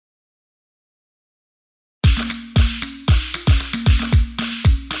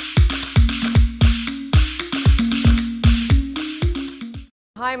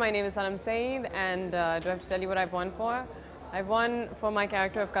Hi, my name is Sanam Saeed, and do I have to tell you what I've won for? I've won for my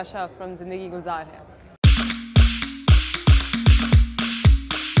character of Kashaf from Zindagi Gulzar Hai.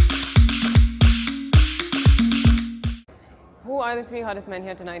 Who are the three hottest men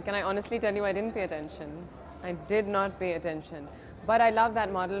here tonight? Can I honestly tell you I didn't pay attention? I did not pay attention. But I love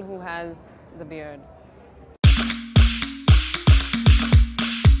that model who has the beard.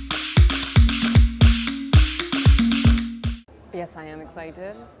 Yes, I am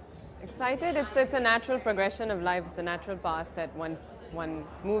excited. Excited, it's a natural progression of life. It's a natural path that one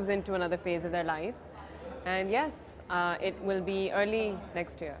moves into another phase of their life. And yes, it will be early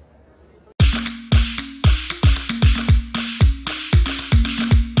next year.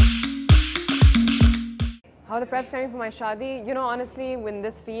 How the prep's coming for my shadi? You know, honestly, in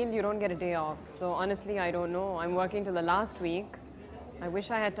this field, you don't get a day off. So honestly, I don't know. I'm working till the last week. I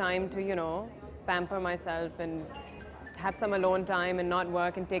wish I had time to, pamper myself and have some alone time and not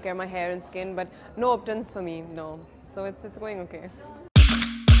work and take care of my hair and skin, but no options for me, no. So it's going okay.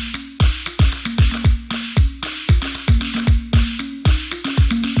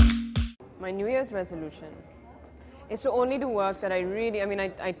 My New Year's resolution is to only do work that I really,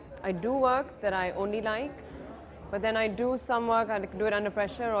 I do work that I only like, but then I do some work, I do it under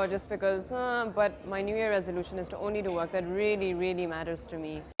pressure or just because, but my New Year resolution is to only do work that really, really matters to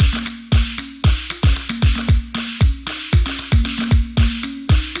me.